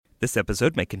This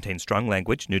episode may contain strong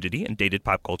language, nudity, and dated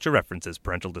pop culture references.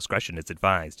 Parental discretion is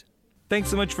advised.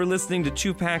 Thanks so much for listening to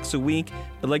 2 Packs a Week.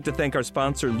 I'd like to thank our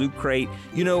sponsor, Loot Crate.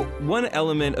 You know, one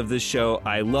element of this show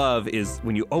I love is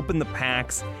when you open the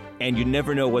packs and you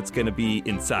never know what's going to be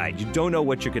inside. You don't know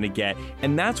what you're going to get.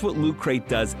 And that's what Loot Crate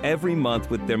does every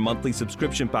month with their monthly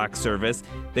subscription box service.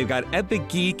 They've got epic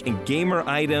geek and gamer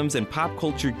items and pop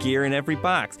culture gear in every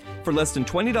box. For less than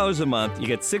 $20 a month, you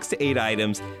get 6 to 8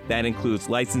 items. That includes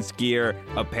licensed gear,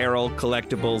 apparel,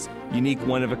 collectibles, unique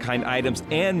one-of-a-kind items,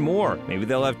 and more. Maybe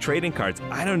they'll have trading cards.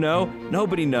 I don't know.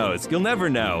 Nobody knows. You'll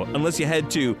never know unless you head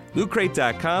to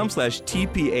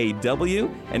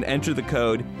lootcrate.com/TPAW and enter the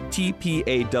code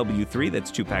TPAW3,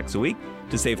 that's 2 packs a week,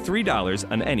 to save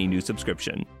 $3 on any new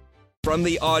subscription. From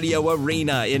the audio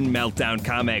arena in Meltdown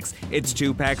Comics, it's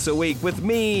 2 Packs a Week with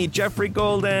me, Jeffrey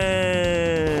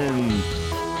Golden.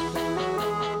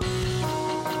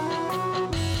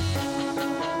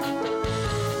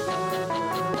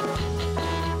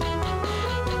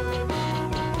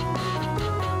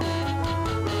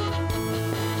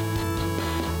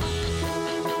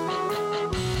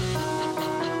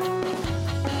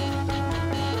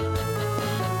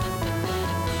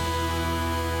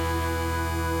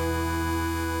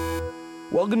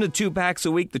 Welcome to 2 Packs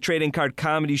a Week, the trading card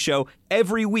comedy show.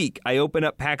 Every week, I open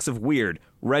up packs of weird,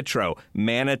 retro,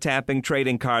 mana-tapping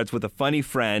trading cards with a funny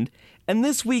friend. And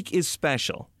this week is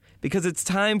special because it's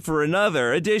time for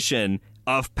another edition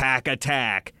of Pack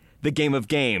Attack, the game of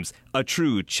games, a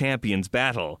true champion's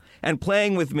battle. And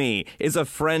playing with me is a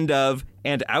friend of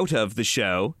and out of the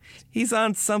show. He's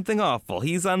on Something Awful,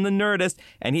 he's on The Nerdist,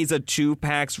 and he's a 2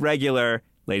 Packs regular.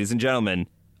 Ladies and gentlemen,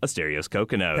 Asterios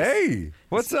Kokkinos. Hey,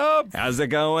 what's up? How's it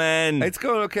going? It's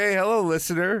going okay. Hello,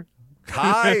 listener.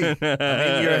 Hi. I'm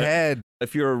in your head.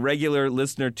 If you're a regular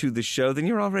listener to the show, then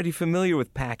you're already familiar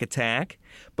with Pack Attack.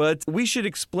 But we should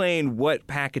explain what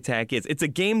Pack Attack is. It's a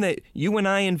game that you and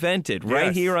I invented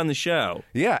right here on the show.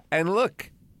 Yeah, and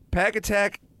look, Pack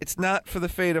Attack, it's not for the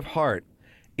faint of heart.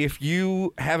 If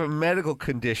you have a medical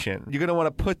condition, you're going to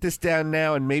want to put this down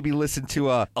now and maybe listen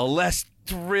to a less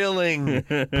thrilling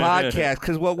podcast.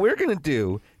 Because what we're going to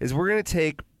do is we're going to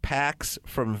take packs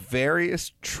from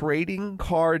various trading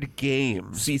card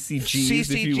games.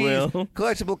 CCGs, if you will.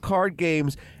 Collectible card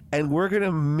games. And we're going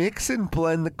to mix and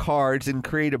blend the cards and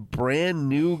create a brand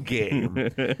new game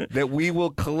that we will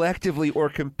collectively or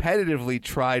competitively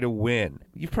try to win.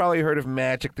 You've probably heard of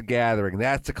Magic the Gathering.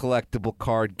 That's a collectible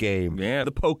card game. Yeah,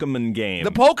 the Pokemon game.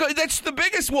 That's the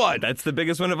biggest one. That's the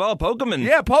biggest one of all, Pokemon.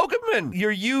 Yeah, Pokemon.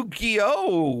 Your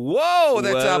Yu-Gi-Oh! Whoa,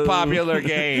 that's a popular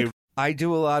game. I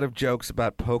do a lot of jokes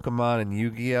about Pokemon and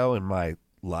Yu-Gi-Oh! In my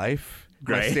life.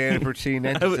 My stand-up routine,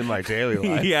 and just in my daily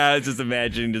life. Yeah, I was just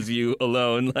imagining just you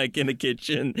alone, like in a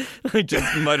kitchen, like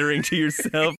just muttering to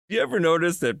yourself. You ever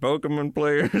notice that Pokemon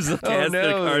players cast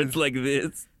their cards like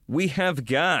this? We have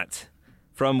got,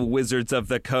 from Wizards of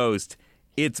the Coast,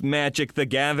 it's Magic the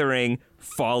Gathering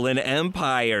Fallen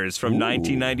Empires from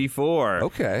 1994.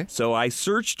 Okay. So I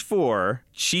searched for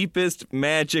cheapest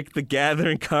Magic the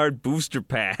Gathering card booster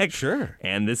pack. Sure.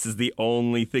 And this is the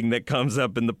only thing that comes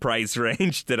up in the price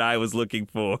range that I was looking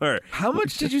for. How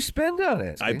much did you spend on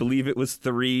it? I believe it was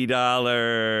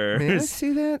 $3. May I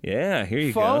see that? Yeah, here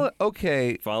you go.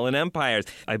 Okay. Fallen Empires.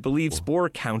 I believe spore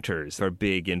counters are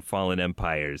big in Fallen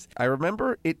Empires. I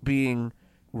remember it being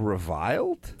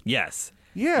reviled. Yes.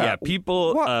 Yeah.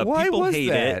 People why people was hate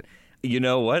that? it. You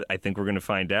know what? I think we're going to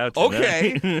find out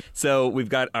tonight. Okay. So we've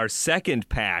got our second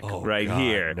pack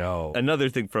here. No. Another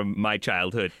thing from my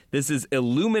childhood. This is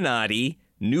Illuminati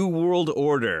New World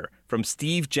Order from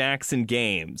Steve Jackson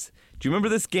Games. Do you remember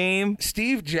this game?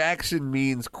 Steve Jackson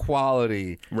means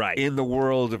quality in the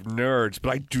world of nerds,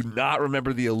 but I do not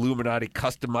remember the Illuminati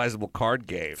customizable card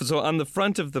game. So on the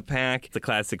front of the pack, the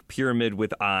classic pyramid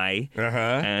with eye,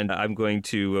 and I'm going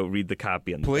to read the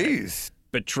copy on the Please.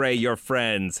 back. Betray your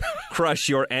friends, crush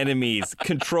your enemies,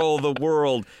 control the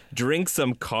world, drink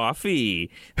some coffee.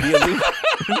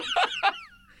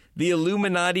 The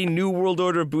Illuminati New World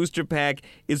Order Booster Pack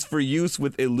is for use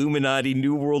with Illuminati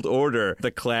New World Order,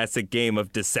 the classic game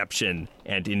of deception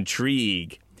and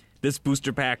intrigue. This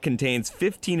booster pack contains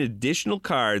 15 additional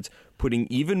cards, putting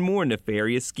even more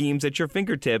nefarious schemes at your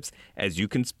fingertips as you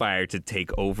conspire to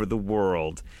take over the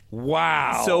world.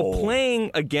 Wow. So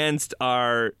playing against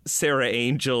our Sarah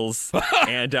Angels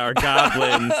and our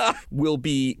goblins will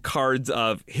be cards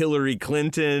of Hillary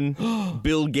Clinton,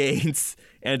 Bill Gates,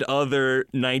 and other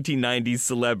 1990s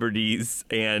celebrities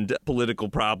and political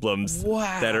problems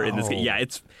that are in this game. Yeah,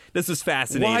 this is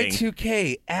fascinating.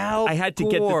 Y2K, Al I had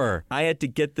to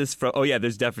get this from. Oh yeah,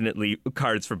 there's definitely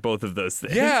cards for both of those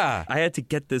things. Yeah. I had to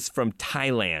get this from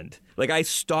Thailand. Like, I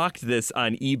stalked this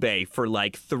on eBay for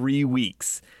like 3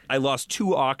 weeks. I lost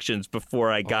 2 auctions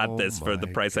before I got this for the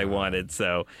price I wanted.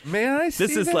 So, man,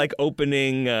 this is like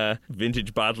opening a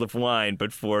vintage bottle of wine,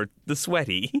 but for the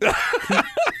sweaty.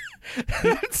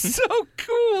 That's so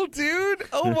cool, dude.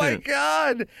 Oh, my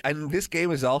God. And this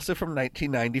game is also from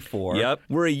 1994. Yep.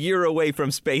 We're a year away from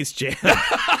Space Jam.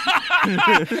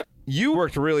 You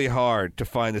worked really hard to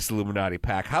find this Illuminati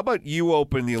pack. How about you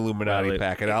open the Illuminati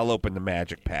pack and I'll open the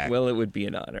Magic pack? Well, it would be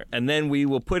an honor. And then we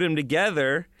will put them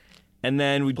together, and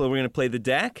then we're going to play the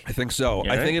deck? I think so.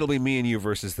 I think it'll be me and you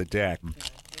versus the deck.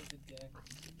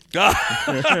 All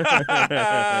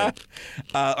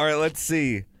right, let's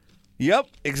see. Yep,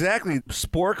 exactly.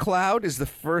 Spore Cloud is the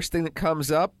first thing that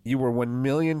comes up. You were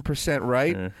 1,000,000%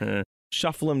 right. Uh-huh.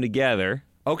 Shuffle them together.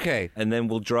 Okay. And then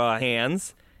we'll draw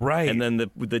hands. Right. And then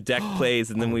the deck plays,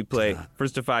 and then we play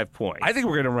first to 5 points. I think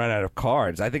we're going to run out of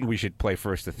cards. I think we should play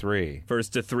first to 3.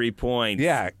 First to 3 points.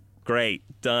 Yeah. Great.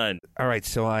 Done. All right,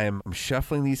 so I'm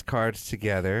shuffling these cards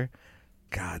together.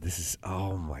 God,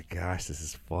 oh my gosh, this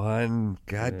is fun.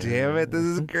 God damn it, this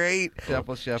is great.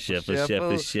 Shuffle.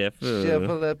 Shuffle.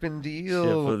 Shuffle up and deal.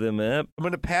 Shuffle them up. I'm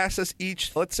going to pass us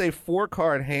each, let's say,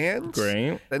 4-card hands.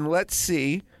 Great. And let's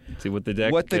see. See what the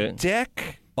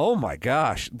deck... Oh my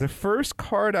gosh. The first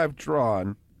card I've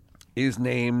drawn is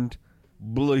named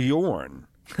Bjorn.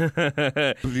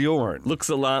 Bjorn. Looks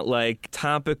a lot like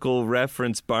topical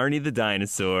reference Barney the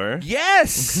dinosaur.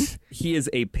 Yes! He is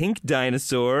a pink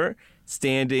dinosaur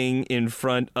standing in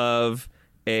front of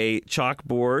a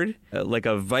chalkboard, like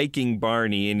a Viking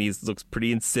Barney, and he looks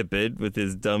pretty insipid with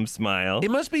his dumb smile.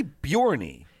 It must be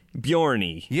Bjorny.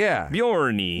 Bjorny. Yeah.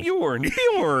 Bjorny.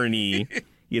 Bjorny.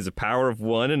 He has a power of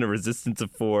 1 and a resistance of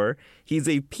 4. He's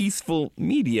a peaceful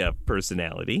media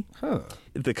personality. Huh.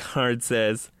 The card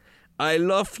says, I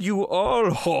love you all,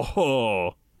 ho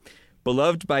ho.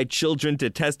 Beloved by children,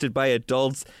 detested by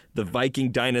adults, the Viking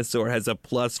dinosaur has a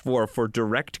 +4 for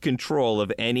direct control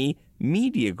of any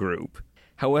media group.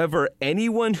 However,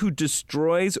 anyone who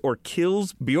destroys or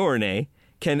kills Bjorne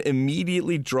can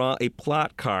immediately draw a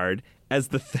plot card as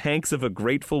the thanks of a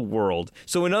grateful world.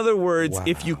 So in other words,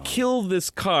 if you kill this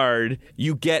card,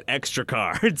 you get extra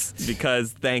cards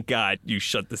because, thank God, you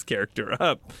shut this character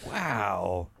up.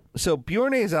 Wow. So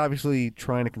Bjorn is obviously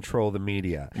trying to control the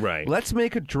media. Right. Let's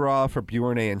make a draw for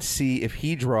Bjorn and see if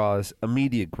he draws a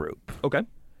media group. Okay.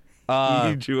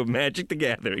 You drew a Magic the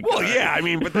Gathering card. Well, yeah, I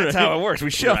mean, but that's how it works. We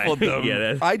shuffled them.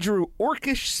 Yeah, I drew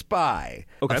Orcish Spy.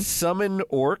 Okay. A summon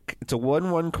orc. It's a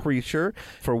 1/1 creature.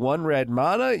 For 1 red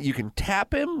mana, you can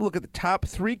tap him, look at the top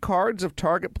 3 cards of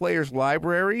target player's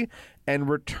library, and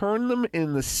return them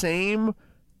in the same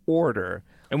order.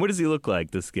 And what does he look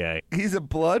like, this guy? He's a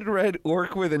blood red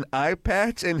orc with an eye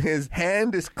patch, and his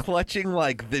hand is clutching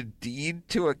like the deed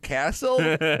to a castle.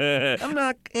 I'm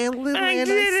not a little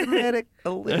anti-Semitic, a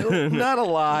little, not a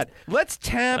lot. Let's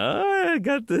tap. Oh, I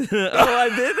got the. Oh, I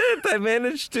did it! I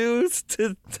managed to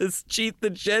cheat the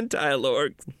Gentile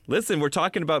orc. Listen, we're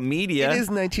talking about media. It is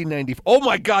 1994. Oh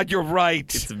my God, you're right.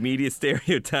 It's a media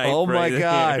stereotype. Oh my right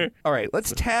God. there. All right,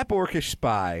 let's tap Orcish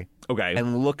Spy. Okay.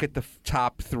 And look at the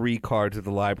top 3 cards of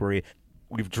the library.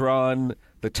 We've drawn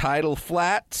the Tidal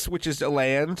Flats, which is a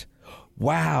land.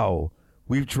 Wow.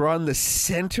 We've drawn the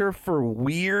Center for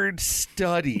Weird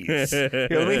Studies. Here,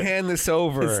 let me hand this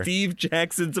over. Steve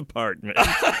Jackson's apartment.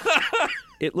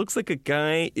 It looks like a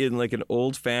guy in like an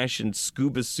old-fashioned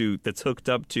scuba suit that's hooked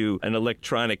up to an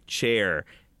electronic chair.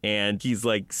 And he's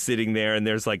like sitting there, and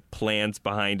there's like plans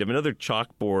behind him. Another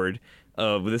chalkboard,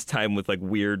 this time with like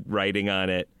weird writing on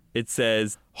it. It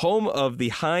says, home of the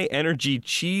High Energy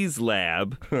Cheese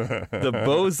Lab, the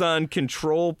Boson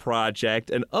Control Project,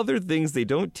 and other things they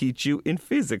don't teach you in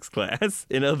physics class.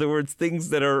 In other words, things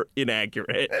that are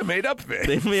inaccurate. They made up things.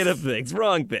 They made up things,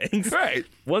 wrong things. Right.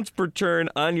 Once per turn,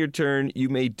 on your turn, you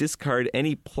may discard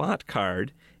any plot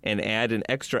card and add an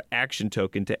extra action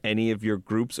token to any of your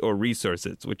groups or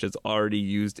resources, which has already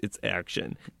used its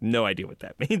action. No idea what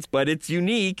that means, but it's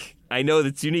unique. I know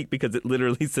that's unique because it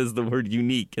literally says the word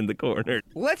unique in the corner.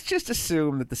 Let's just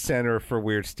assume that the Center for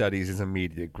Weird Studies is a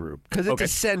media group, because it's a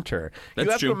center. That's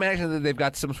you have true. to imagine that they've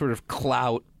got some sort of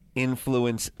clout,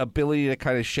 influence, ability to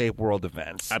kind of shape world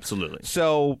events. Absolutely.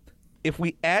 So if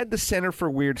we add the Center for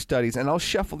Weird Studies, and I'll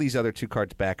shuffle these other 2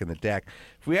 cards back in the deck.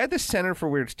 If we add the Center for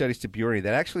Weird Studies to Bjorny,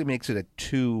 that actually makes it a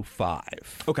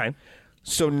 2/5. Okay.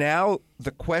 So now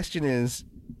the question is,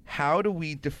 how do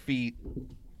we defeat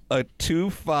a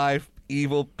 2-5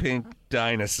 evil pink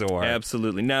dinosaur.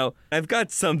 Absolutely. Now, I've got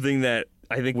something that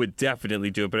I think would definitely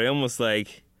do it, but I almost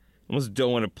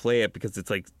don't want to play it because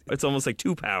it's almost like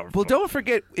too powerful. Well, don't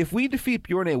forget, if we defeat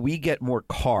Bjorne, we get more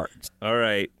cards. All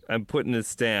right, I'm putting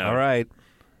this down. All right.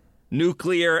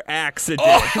 Nuclear accident.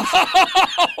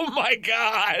 Oh, my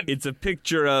God. It's a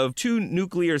picture of 2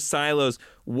 nuclear silos,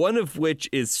 one of which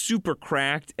is super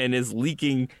cracked and is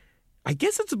leaking. I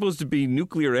guess it's supposed to be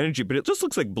nuclear energy, but it just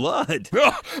looks like blood. It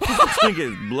looks like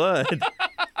it's blood.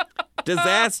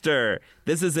 Disaster.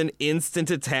 This is an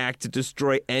instant attack to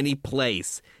destroy any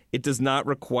place. It does not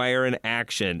require an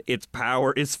action. Its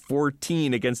power is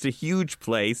 14 against a huge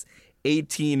place,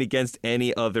 18 against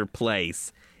any other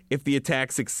place. If the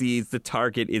attack succeeds, the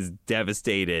target is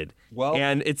devastated. Well,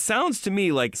 and it sounds to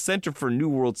me like Center for New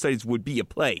World Studies would be a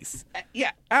place.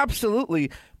 Yeah,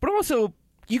 absolutely. But also,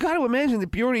 you got to imagine that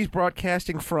Bjorn is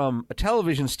broadcasting from a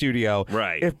television studio.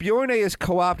 Right. If Bjorn has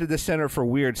co-opted the Center for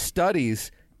Weird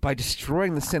Studies, by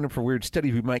destroying the Center for Weird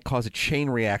Studies, we might cause a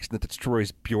chain reaction that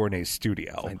destroys Bjorn's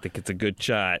studio. I think it's a good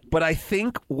shot. But I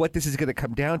think what this is going to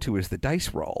come down to is the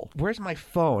dice roll. Where's my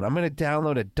phone? I'm going to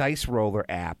download a dice roller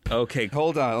app. Okay.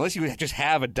 Hold on. Unless you just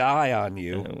have a die on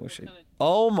you.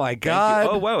 Oh, my God.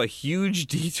 Oh, wow. A huge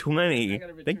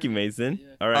D20. Thank you, Mason.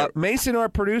 All right. Mason, our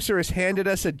producer, has handed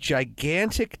us a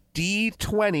gigantic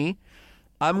D20.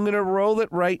 I'm going to roll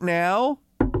it right now.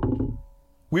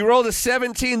 We rolled a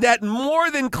 17. That more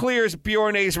than clears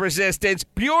Bjorne's resistance.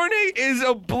 Bjorne is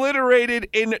obliterated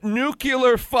in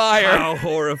nuclear fire. How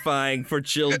horrifying for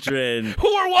children. Who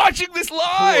are watching this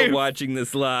live?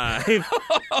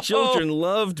 Children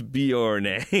loved Bjorn.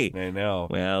 I know.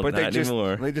 Well, but not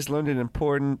anymore. They just learned an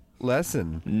important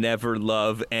lesson. Never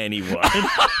love anyone.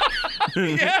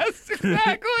 Yes,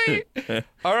 exactly.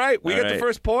 All right, we got the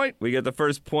first point. We got the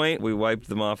first point. We wiped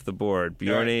them off the board.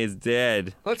 Bjorn is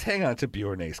dead. Let's hang on to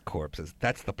Bjorne's corpses.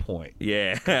 That's the point.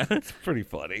 Yeah. It's pretty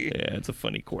funny. Yeah, it's a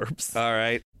funny corpse. All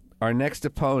right. Our next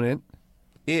opponent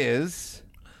is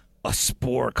a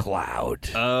spore cloud.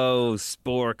 Oh,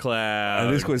 spore cloud.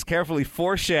 And this was carefully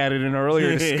foreshadowed in our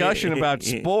earlier discussion about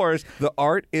spores. The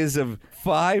art is of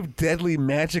 5 deadly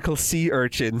magical sea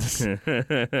urchins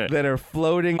that are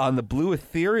floating on the blue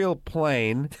ethereal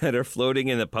plane. That are floating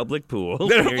in the public pool.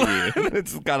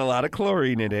 It's got a lot of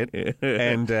chlorine in it.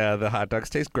 And the hot dogs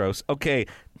taste gross. Okay,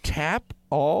 tap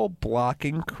all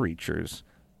blocking creatures.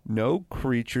 No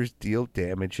creatures deal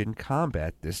damage in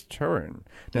combat this turn.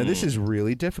 Now, this is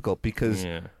really difficult because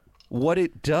what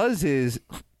it does is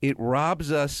it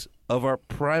robs us of our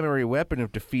primary weapon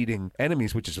of defeating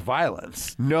enemies, which is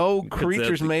violence. No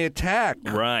creatures may attack.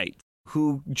 Right.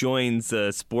 Who joins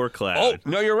Spore Cloud? Oh,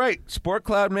 no, you're right. Spore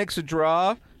Cloud makes a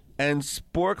draw, and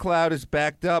Spore Cloud is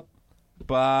backed up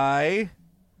by...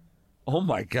 Oh,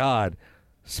 my God.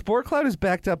 Spore Cloud is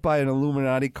backed up by an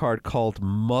Illuminati card called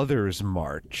Mother's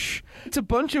March. It's a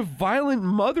bunch of violent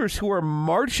mothers who are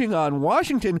marching on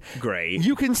Washington. Great.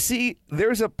 You can see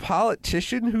there's a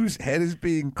politician whose head is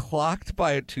being clocked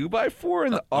by a 2x4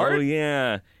 in the art. Oh,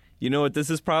 yeah. You know what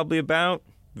this is probably about?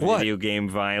 What? Video game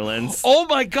violence. Oh,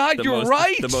 my God, you're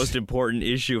right. The most important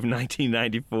issue of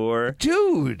 1994.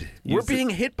 Dude, we're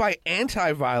being hit by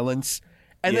anti-violence.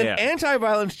 And then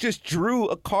anti-violence just drew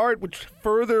a card which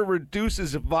further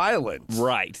reduces violence.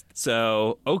 Right.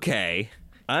 So, okay.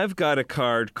 I've got a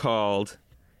card called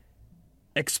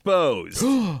Exposed.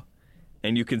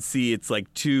 And you can see it's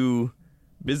like 2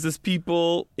 business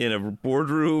people in a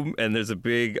boardroom, and there's a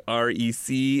big REC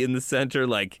in the center,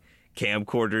 like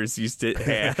camcorders used to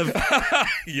have.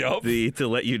 Yup. To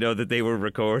let you know that they were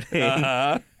recording.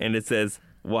 Uh-huh. And it says,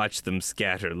 "Watch them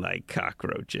scatter like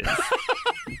cockroaches."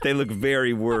 They look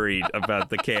very worried about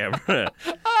the camera.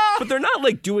 But they're not,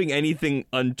 like, doing anything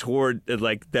untoward,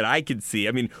 like, that I could see.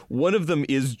 I mean, one of them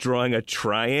is drawing a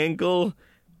triangle.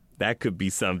 That could be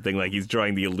something, like he's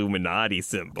drawing the Illuminati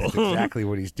symbol. That's exactly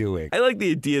what he's doing. I like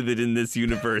the idea that in this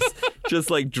universe, just,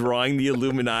 like, drawing the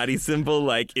Illuminati symbol,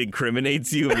 like,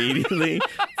 incriminates you immediately.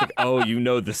 It's like, oh, you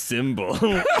know the symbol.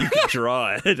 You can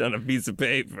draw it on a piece of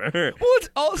paper. Well, it's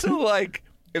also like...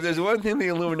 If there's one thing the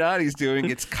Illuminati's doing,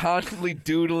 it's constantly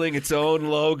doodling its own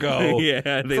logo.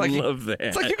 Yeah, they love that.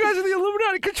 It's like you guys are the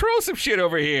Illuminati. Control some shit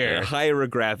over here. Hire a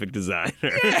graphic designer.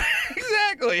 Yeah,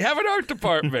 exactly. Have an art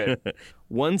department.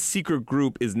 One secret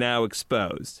group is now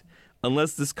exposed.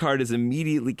 Unless this card is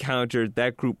immediately countered,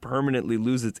 that group permanently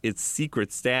loses its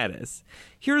secret status.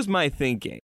 Here's my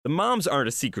thinking. The moms aren't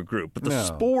a secret group, but the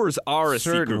spores are a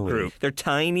secret group. They're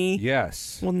tiny.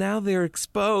 Yes. Well, now they're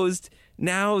exposed.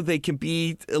 Now they can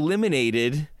be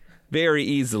eliminated very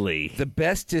easily. The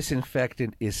best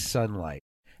disinfectant is sunlight.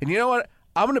 And you know what?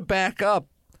 I'm going to back up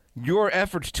your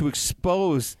efforts to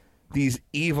expose these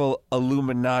evil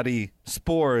Illuminati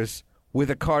spores with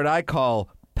a card I call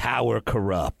Power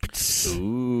Corrupts.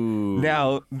 Ooh.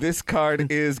 Now, this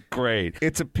card is great.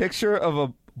 It's a picture of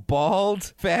a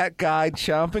bald, fat guy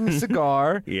chomping a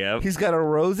cigar. Yep. He's got a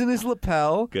rose in his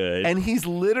lapel. Good. And he's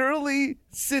literally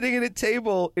sitting at a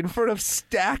table in front of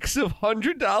stacks of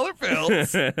 $100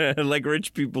 bills. Like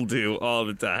rich people do all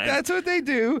the time. That's what they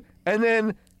do. And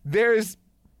then there's,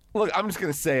 look, I'm just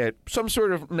going to say it, some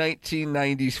sort of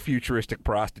 1990s futuristic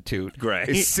prostitute Great.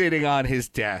 is sitting on his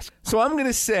desk. So I'm going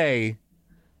to say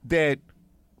that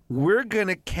we're going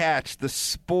to catch the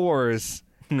spores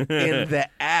in the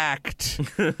act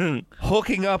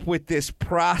hooking up with this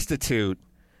prostitute.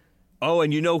 Oh,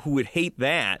 and you know who would hate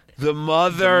that? The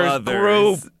mothers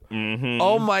group. Mm-hmm.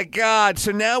 Oh, my God.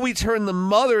 So now we turn the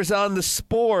mothers on the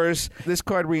spores. This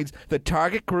card reads, the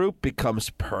target group becomes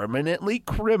permanently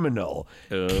criminal.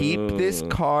 Keep this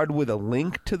card with a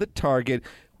link to the target.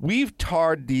 We've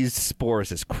tarred these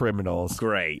spores as criminals.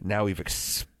 Great. Now we've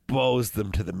exposed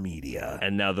them to the media.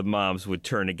 And now the moms would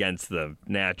turn against them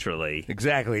naturally.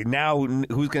 Exactly. Now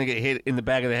who's going to get hit in the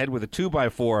back of the head with a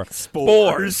 2x4?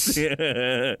 Spores.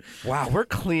 Wow, we're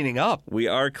cleaning up. We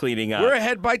are cleaning up. We're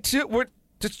ahead by 2. We're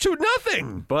just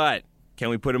 2-0. But can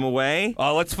we put them away?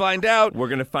 Oh, let's find out. We're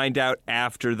going to find out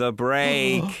after the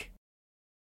break.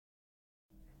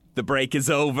 The break is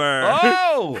over.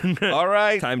 Oh! All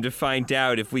right. Time to find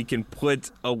out if we can put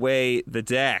away the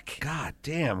deck. God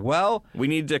damn. Well, We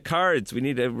need the cards. We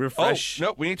need to refresh. Oh,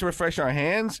 no, we need to refresh our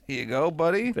hands. Here you go,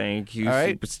 buddy. Thank you, All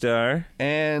right. superstar.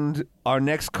 And our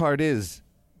next card is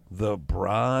the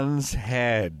Bronze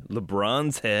Head.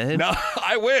 LeBron's head? No,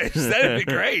 I wish. That'd be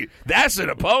great. That's an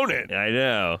opponent. I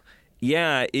know.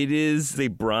 Yeah, it is the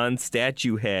bronze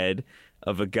statue head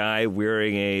of a guy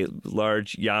wearing a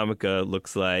large yarmulke,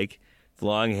 looks like, with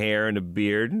long hair and a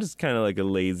beard, and just kind of like a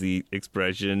lazy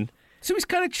expression. So he's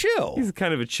kind of chill. He's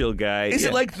kind of a chill guy. Is Yeah.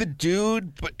 it like the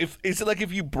dude? But is it like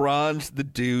if you bronze the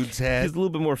dude's head? He's a little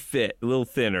bit more fit, a little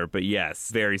thinner, but yes,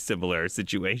 very similar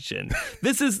situation.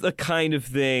 This is the kind of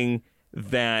thing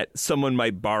that someone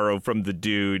might borrow from the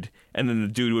dude, and then the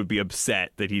dude would be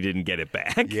upset that he didn't get it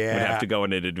back. Yeah. Would have to go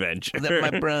on an adventure. That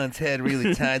my bronze head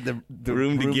really tied the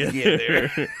room together.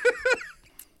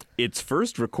 Its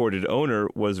first recorded owner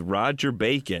was Roger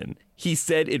Bacon. He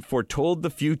said it foretold the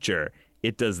future.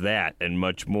 It does that and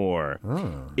much more.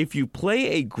 If you play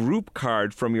a group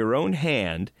card from your own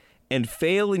hand and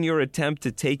fail in your attempt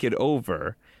to take it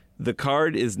over, the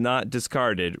card is not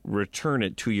discarded. Return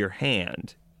it to your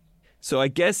hand. So I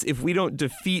guess if we don't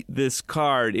defeat this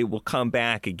card, it will come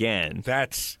back again.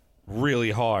 That's really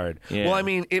hard. Yeah. Well, I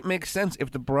mean, it makes sense. If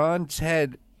the bronze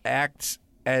head acts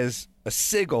as a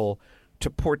sigil to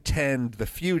portend the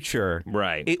future,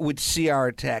 Right. it would see our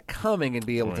attack coming and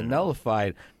be able to nullify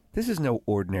it. This is no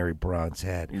ordinary bronze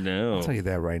head. No. I'll tell you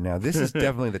that right now. This is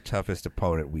definitely the toughest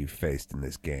opponent we've faced in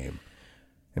this game,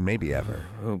 and maybe ever.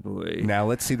 Oh, boy. Now,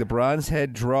 let's see. The bronze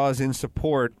head draws in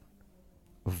support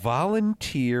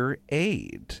Volunteer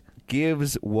Aid.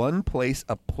 Gives one place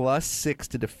a +6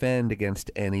 to defend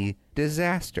against any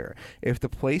disaster. If the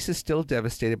place is still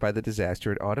devastated by the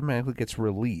disaster, it automatically gets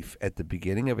relief at the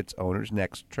beginning of its owner's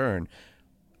next turn.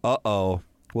 Uh-oh.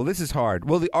 Well, this is hard.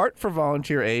 Well, the art for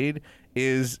Volunteer Aid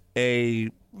is a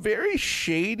very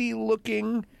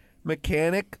shady-looking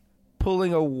mechanic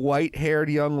pulling a white-haired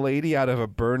young lady out of a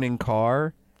burning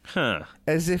car. Huh.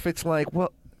 As if it's like,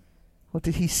 well,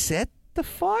 did he set the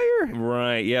fire?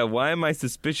 Right. Yeah. Why am I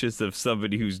suspicious of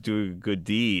somebody who's doing a good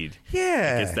deed?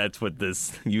 Yeah. I guess that's what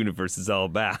this universe is all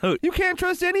about. You can't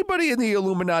trust anybody in the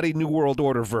Illuminati New World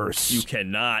Order verse. You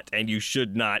cannot, and you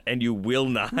should not, and you will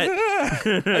not.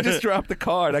 I just dropped the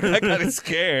card. I got kind of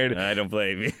scared. I don't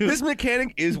blame you. This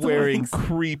mechanic is wearing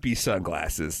creepy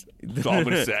sunglasses. That's all I'm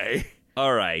going to say.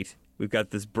 All right. We've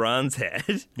got this bronze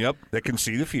head Yep. That can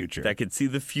see the future. that can see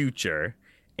the future,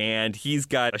 and he's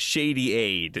got a shady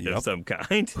aid of some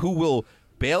kind. Who will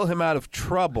bail him out of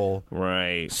trouble.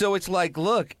 Right. So it's like,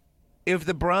 look, if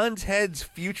the bronze head's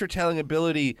future-telling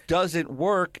ability doesn't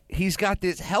work, he's got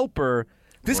this helper.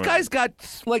 This guy's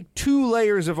got like 2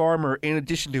 layers of armor in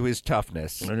addition to his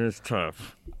toughness. That is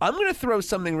tough. I'm going to throw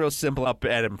something real simple up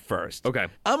at him first. Okay.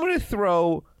 I'm going to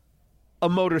throw a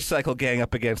motorcycle gang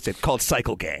up against it called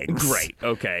Cycle Gangs. Great.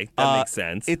 Okay. That makes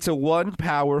sense. It's a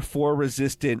 1-power,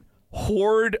 4-resistant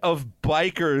horde of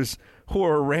bikers who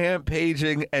are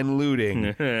rampaging and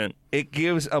looting. It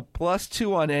gives a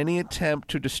 +2 on any attempt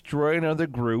to destroy another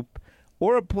group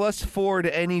or a +4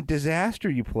 to any disaster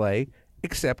you play,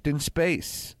 except in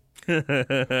space.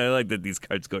 I like that these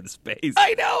cards go to space.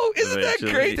 I know. Isn't that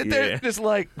Eventually, great that they're yeah. just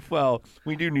like, well,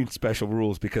 we do need special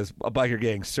rules because a biker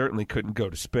gang certainly couldn't go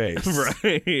to space.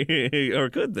 Right. Or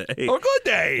could they? Or could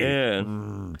they? Yeah.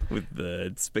 With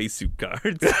the spacesuit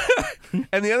cards.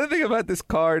 And the other thing about this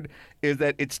card is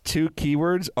that its two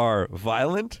keywords are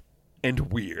violent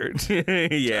and weird.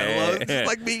 Yeah. Just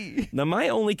like me. Now, my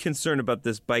only concern about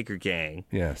this biker gang,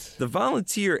 Yes. the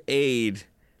volunteer aid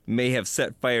may have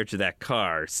set fire to that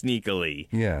car sneakily.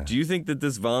 Yeah. Do you think that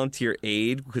this volunteer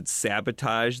aid could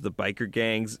sabotage the biker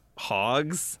gang's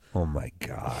hogs? Oh, my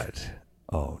God.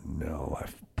 Oh, no.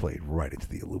 I've played right into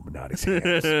the Illuminati's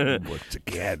hands once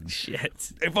again.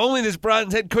 Shit. If only this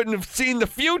bronze head couldn't have seen the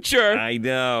future. I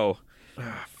know.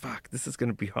 Oh, fuck, this is going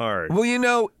to be hard. Well, you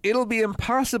know, it'll be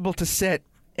impossible to set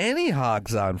any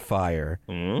hogs on fire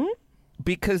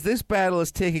because this battle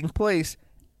is taking place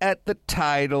at the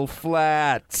Tidal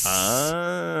Flats.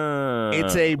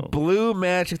 It's a blue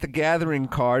Magic the Gathering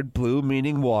card, blue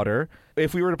meaning water.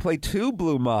 If we were to play 2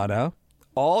 blue mana,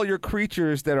 all your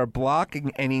creatures that are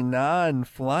blocking any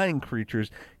non-flying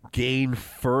creatures gain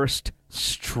first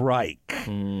strike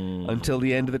until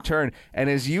the end of the turn. And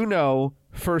as you know,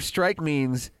 first strike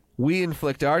means we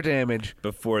inflict our damage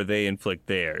before they inflict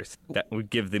theirs. That would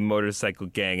give the motorcycle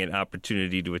gang an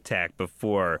opportunity to attack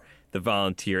before the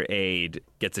volunteer aid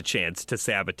gets a chance to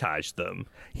sabotage them.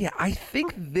 Yeah, I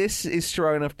think this is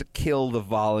strong enough to kill the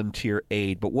volunteer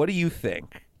aid, but what do you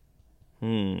think?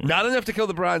 Not enough to kill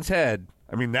the bronze head.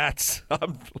 I mean, that's...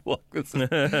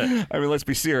 let's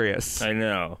be serious. I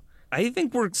know. I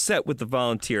think we're set with the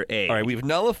volunteer aid. All right, we've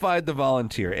nullified the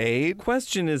volunteer aid.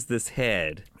 Question is this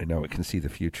head. I know it can see the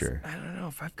future. I don't know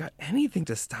if I've got anything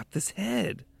to stop this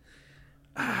head.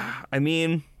 I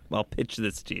mean, I'll pitch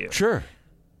this to you. Sure.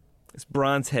 This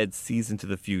bronze head sees into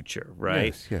the future, right?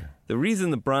 Yes, yeah. The reason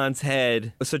the bronze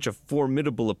head is such a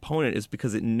formidable opponent is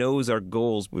because it knows our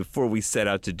goals before we set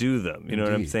out to do them. You know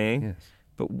what I'm saying? Yes.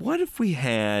 But what if we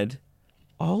had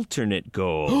alternate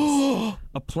goals?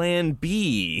 A plan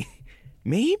B?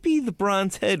 Maybe the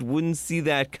bronze head wouldn't see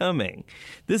that coming.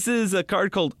 This is a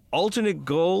card called Alternate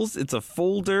Goals. It's a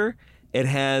folder. It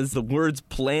has the words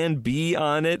Plan B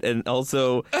on it and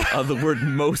also the word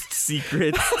Most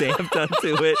Secret stamped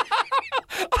onto it.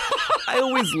 I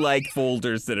always like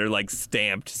folders that are like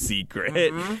stamped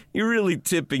secret. You're really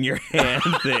tipping your hand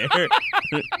there.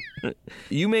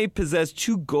 You may possess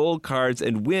 2 gold cards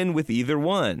and win with either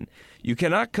one. You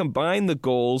cannot combine the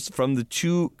goals from the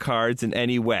 2 cards in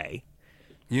any way.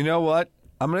 You know what?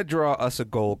 I'm going to draw us a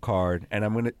gold card, and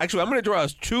I'm going to draw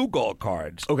us 2 gold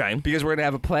cards. Okay. Because we're going to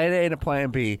have a plan A and a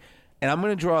plan B, and I'm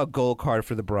going to draw a gold card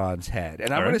for the bronze head.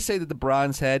 And I'm going to say that the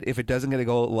bronze head, if it doesn't get a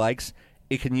goal it likes,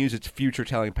 it can use its future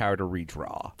telling power to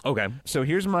redraw. Okay. So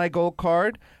here's my gold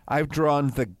card. I've drawn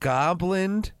the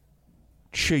Goblin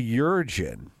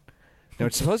Chirurgeon. Now,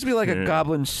 it's supposed to be like a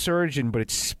goblin surgeon, but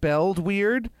it's spelled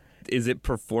weird. Is it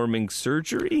performing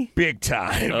surgery? Big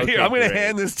time. Okay, Here, I'm going to great.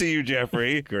 hand this to you,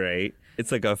 Jeffrey. Great.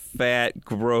 It's like a fat,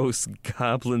 gross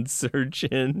goblin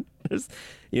surgeon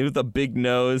with a big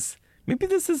nose. Maybe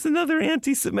this is another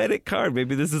anti-Semitic card.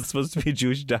 Maybe this is supposed to be a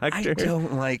Jewish doctor. I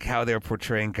don't like how they're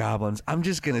portraying goblins. I'm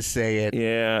just going to say it.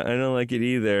 Yeah, I don't like it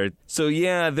either. So,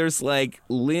 yeah, there's like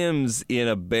limbs in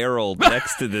a barrel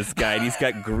next to this guy. And he's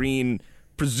got green,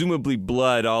 presumably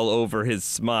blood all over his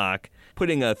smock,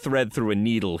 putting a thread through a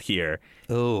needle here.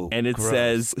 Oh, and it gross.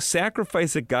 says,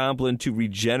 sacrifice a goblin to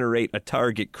regenerate a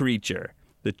target creature.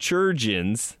 The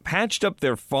Chirurgeons patched up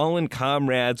their fallen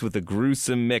comrades with a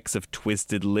gruesome mix of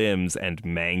twisted limbs and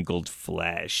mangled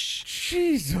flesh.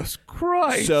 Jesus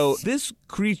Christ. So this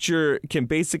creature can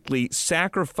basically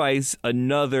sacrifice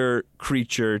another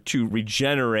creature to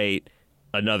regenerate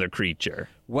another creature.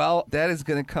 Well, that is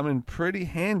going to come in pretty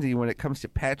handy when it comes to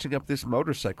patching up this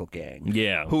motorcycle gang.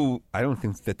 Yeah. Who, I don't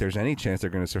think that there's any chance they're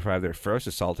going to survive their first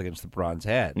assault against the Bronze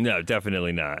Head. No,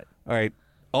 definitely not. All right.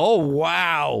 Oh,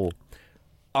 wow.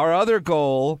 Our other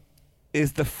goal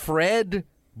is the Fred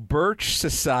Birch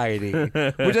Society,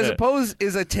 which I suppose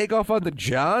is a takeoff on the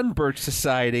John Birch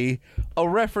Society, a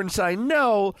reference I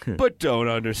know but don't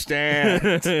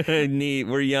understand. Neat.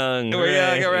 We're young. We're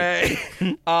young,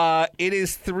 hooray. It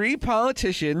is 3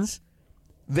 politicians.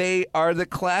 They are the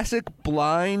classic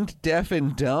blind, deaf,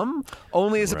 and dumb,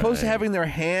 only as opposed to having their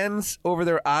hands over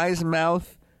their eyes,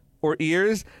 mouth, or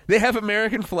ears, they have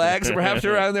American flags wrapped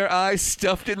around their eyes,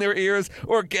 stuffed in their ears,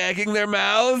 or gagging their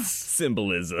mouths.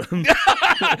 Symbolism.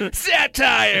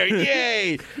 Satire!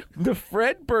 Yay! The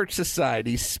Fred Birch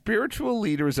Society, spiritual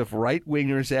leaders of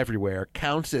right-wingers everywhere,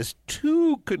 counts as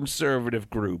 2 conservative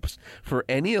groups for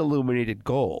any illuminated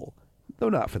goal, though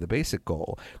not for the basic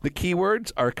goal. The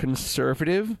keywords are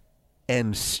conservative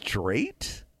and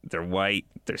straight? They're white.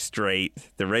 They're straight.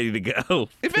 They're ready to go.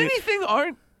 If anything,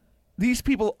 aren't these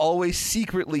people always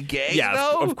secretly gay? Yeah,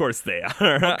 though? of course they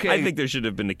are. Okay. I think there should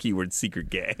have been a keyword secret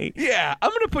gay. Yeah,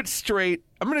 I'm going to put straight.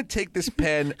 I'm going to take this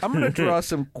pen. I'm going to draw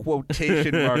some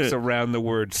quotation marks around the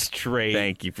word straight.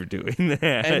 Thank you for doing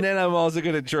that. And then I'm also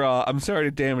going to draw, I'm sorry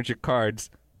to damage your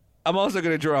cards, I'm also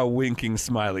going to draw a winking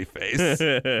smiley face.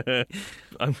 I'm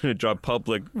going to draw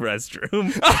public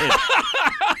restroom.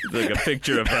 It's like a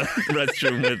picture of a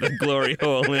restroom with a glory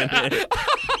hole in it.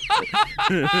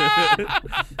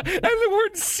 And the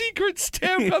word secret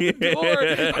stamped on the door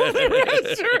of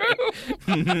the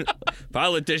restroom.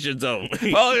 Politicians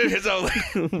only. Politicians only.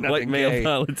 White male gay.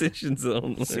 politicians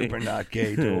only. Super not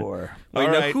gay door. Wait,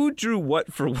 All now right. who drew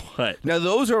what for what? Now,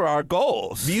 those are our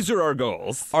goals. These are our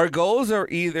goals. Our goals are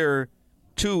either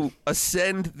to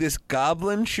ascend this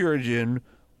goblin chirurgeon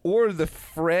or the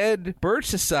Fred Birch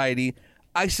Society,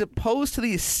 I suppose, to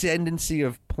the ascendancy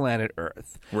of planet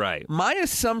Earth. Right. My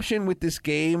assumption with this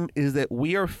game is that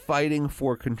we are fighting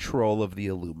for control of the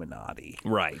Illuminati.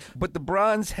 Right. But the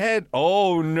Bronze Head,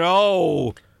 oh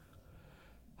no!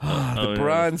 The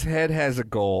Bronze Head has a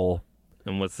goal.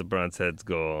 And what's the Bronze Head's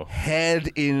goal? Head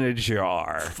in a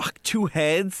jar. Fuck, 2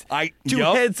 heads? Two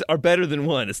Yup. heads are better than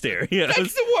one, Asterios.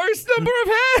 That's the worst number of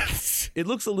heads! It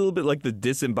looks a little bit like the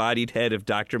disembodied head of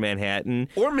Dr. Manhattan.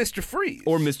 Or Mr. Freeze.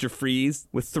 Or Mr. Freeze,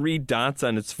 with 3 dots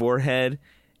on its forehead.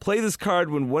 Play this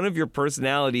card when one of your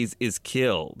personalities is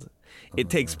killed. It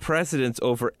takes precedence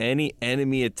over any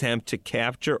enemy attempt to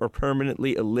capture or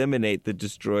permanently eliminate the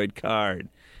destroyed card.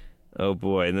 Oh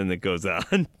boy, and then it goes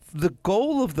on. The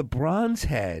goal of the Bronze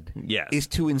Head Yes. is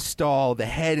to install the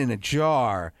head in a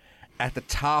jar at the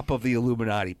top of the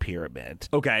Illuminati pyramid.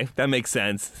 Okay, that makes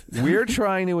sense. We're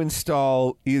trying to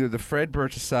install either the Fred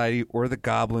Birch Society or the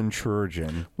Goblin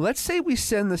Chirurgeon. Let's say we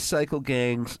send the Cycle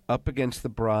Gangs up against the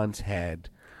Bronze Head.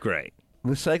 Great.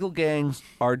 The Cycle Gangs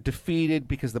are defeated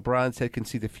because the Bronze Head can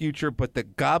see the future, but the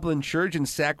Goblin Chirurgeon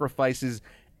sacrifices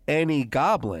any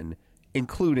goblin,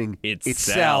 including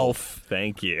itself,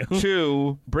 Thank you.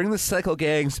 to bring the Cycle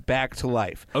Gangs back to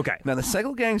life. Okay. Now, the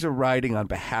Cycle Gangs are riding on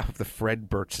behalf of the Fred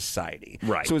Birch Society.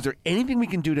 Right. So is there anything we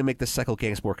can do to make the Cycle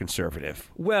Gangs more conservative?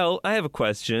 Well, I have a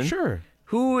question. Sure.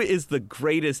 Who is the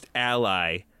greatest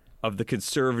ally of the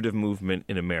conservative movement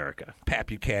in America? Pat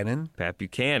Buchanan. Pat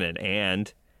Buchanan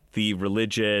and the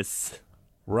religious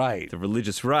Right.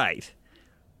 right.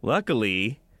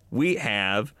 Luckily, we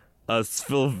have a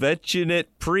Svilvetinate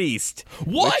priest,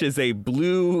 What? which is a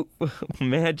blue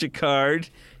magic card.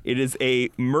 It is a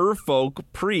merfolk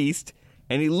priest,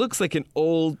 and he looks like an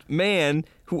old man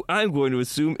who I'm going to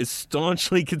assume is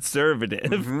staunchly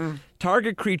conservative. Mm-hmm.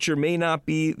 Target creature may not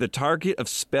be the target of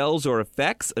spells or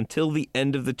effects until the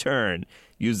end of the turn.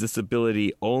 Use this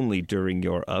ability only during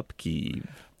your upkeep.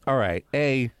 All right.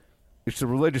 A, it's a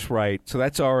religious rite, so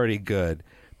that's already good.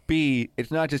 B,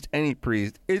 it's not just any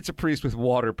priest. It's a priest with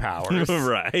water powers.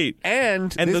 Right.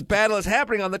 And this the battle is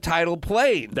happening on the tidal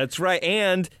plane. That's right.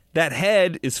 And that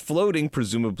head is floating,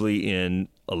 presumably in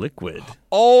a liquid.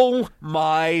 Oh,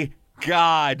 my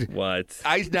God. What?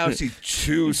 I now see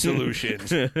 2 solutions.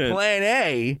 Plan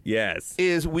A Yes.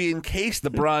 is we encase the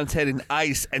Bronze Head in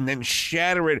ice and then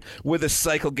shatter it with a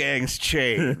Cycle Gangs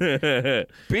chain.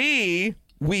 B,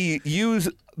 we use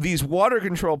these water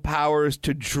control powers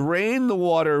to drain the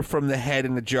water from the head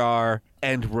in the jar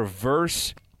and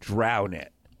reverse drown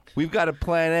it. We've got a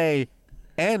plan A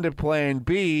and a plan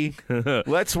B.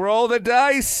 Let's roll the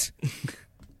dice.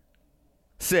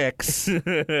 6.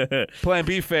 Plan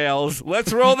B fails.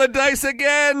 Let's roll the dice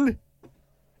again.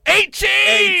 18!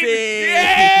 18!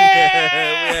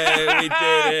 Yeah! We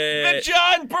did it! The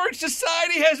John Birch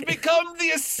Society has become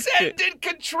the ascendant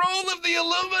control of the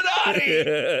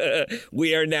Illuminati!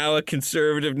 We are now a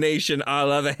conservative nation a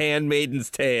la The Handmaid's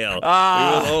Tale.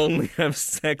 Ah. We will only have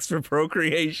sex for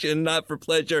procreation, not for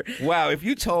pleasure. Wow, if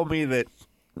you told me that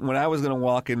when I was going to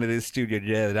walk into this studio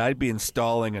today that I'd be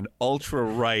installing an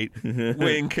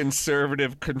ultra-right-wing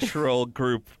conservative control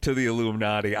group to the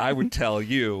Illuminati, I would tell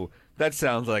you, that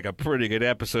sounds like a pretty good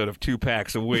episode of 2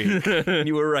 Packs a Week.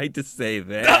 You were right to say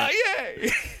that. Yay!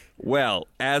 Well,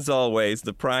 as always,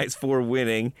 the prize for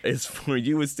winning is for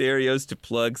you, Asterios, to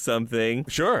plug something.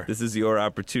 Sure. This is your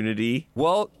opportunity.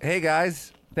 Well, hey,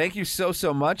 guys. Thank you so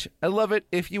much. I love it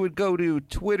if you would go to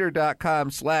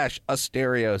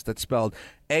twitter.com/Asterios. That's spelled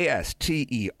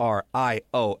Asterios.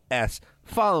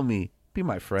 Follow me. Be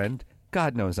my friend.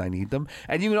 God knows I need them.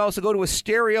 And you can also go to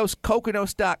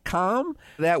AsteriosKokkinos.com.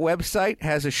 That website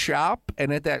has a shop,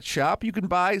 and at that shop you can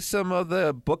buy some of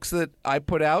the books that I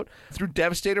put out through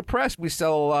Devastator Press. We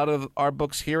sell a lot of our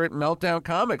books here at Meltdown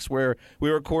Comics, where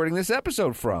we're recording this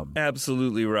episode from.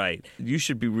 Absolutely right. You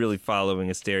should be really following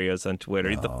Asterios on Twitter.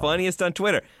 He's the funniest on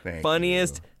Twitter.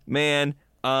 Funniest man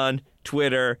on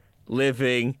Twitter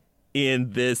living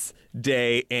in this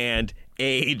day and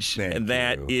age. And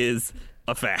that is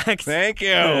a fact. Thank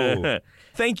you.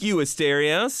 Thank you,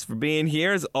 Asterios, for being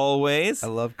here as always. I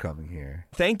love coming here.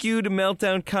 Thank you to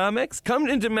Meltdown Comics. Come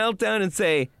into Meltdown and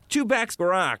say 2 packs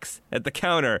rocks at the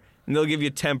counter, and they'll give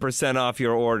you 10% off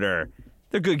your order.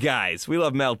 They're good guys. We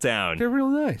love Meltdown. They're real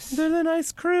nice. They're the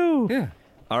nice crew. Yeah.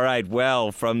 All right,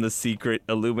 well, from the secret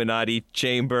Illuminati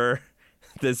chamber,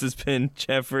 this has been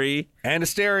Jeffrey. And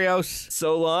Asterios.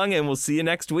 So long, and we'll see you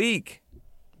next week.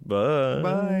 Bye.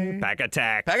 Bye. Pack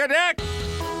Attack. Pack Attack!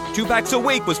 2 Packs a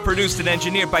Week was produced and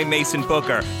engineered by Mason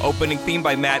Booker. Opening theme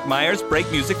by Matt Myers. Break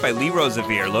music by Lee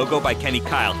Rosevere. Logo by Kenny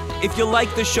Kyle. If you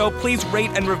like the show, please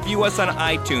rate and review us on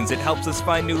iTunes. It helps us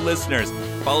find new listeners.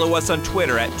 Follow us on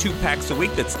Twitter at 2 Packs a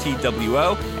Week, that's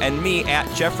TWO, and me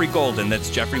at Jeffrey Golden, that's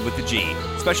Jeffrey with the G.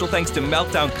 Special thanks to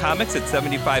Meltdown Comics at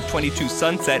 7522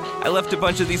 Sunset. I left a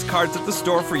bunch of these cards at the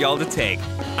store for y'all to take.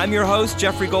 I'm your host,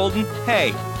 Jeffrey Golden.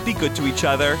 Hey, be good to each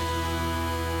other.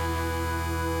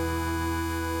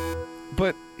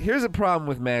 But here's a problem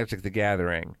with Magic the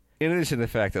Gathering. In addition to the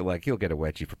fact that, like, you'll get a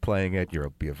wedgie for playing it, you'll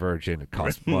be a virgin, it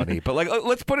costs money. But, like,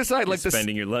 let's put aside, like, you're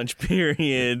spending your lunch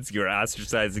periods, you're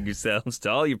ostracizing yourselves to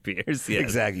all your peers. Yes.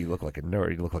 Exactly. You look like a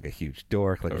nerd. You look like a huge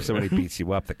dork. Like, if somebody beats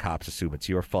you up, the cops assume it's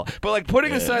your fault. But, like,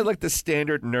 putting aside, like, the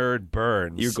standard nerd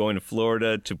burns. You're going to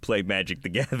Florida to play Magic the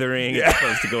Gathering as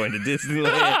opposed to going to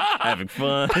Disneyland, having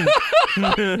fun.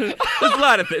 There's a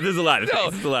lot of things. There's a lot of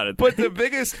things. But the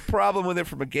biggest problem with it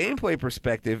from a gameplay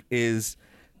perspective is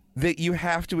that you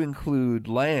have to include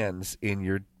lands in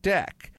your deck.